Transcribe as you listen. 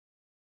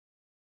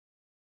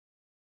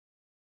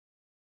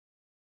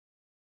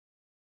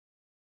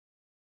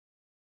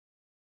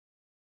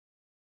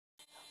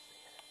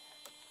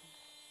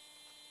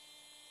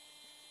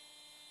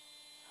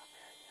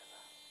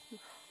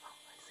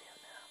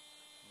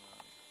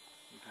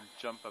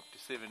jump up to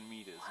 7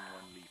 meters in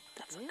one leap.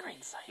 That's a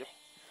great sighting. Yep.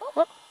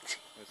 Oh.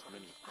 That's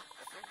mini.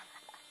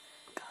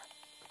 God.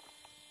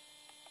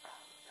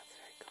 Oh, that's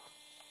very cool.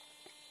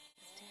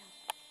 Stand.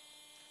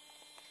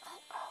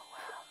 Oh,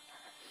 wow.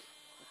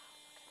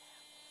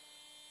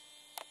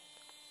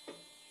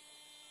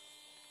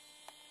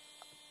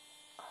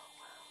 Oh,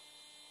 wow.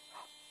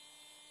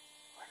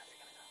 Where is he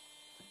going to go?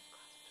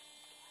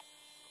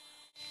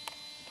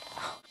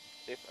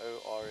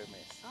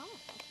 FORMS. Oh,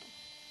 okay.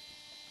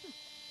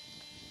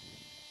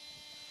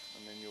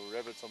 And then your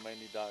rabbits are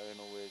mainly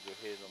diurnal, whereas your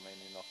hares are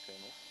mainly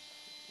nocturnal.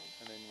 Okay.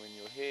 And then when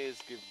your hares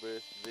give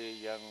birth, their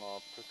young are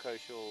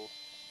precocial,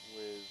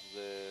 whereas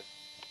the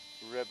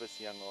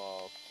rabbits' young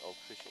are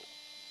altricial.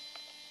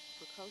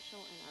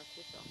 Precocial and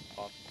artificial.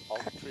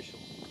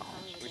 Altricial.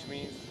 Which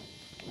means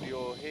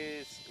your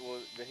hares,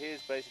 well, the hares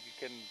basically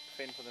can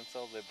fend for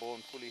themselves. They're born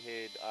fully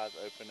haired, eyes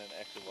open and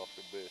active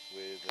after birth,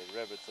 where the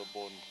rabbits are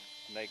born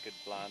naked,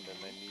 blind, and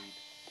they need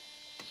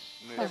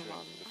nurturing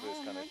for the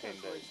first kind of 10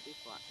 days.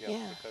 Before. Yeah,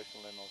 Yeah.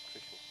 precocial and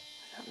altricial.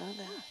 I don't know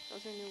that.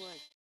 Those are new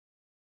words.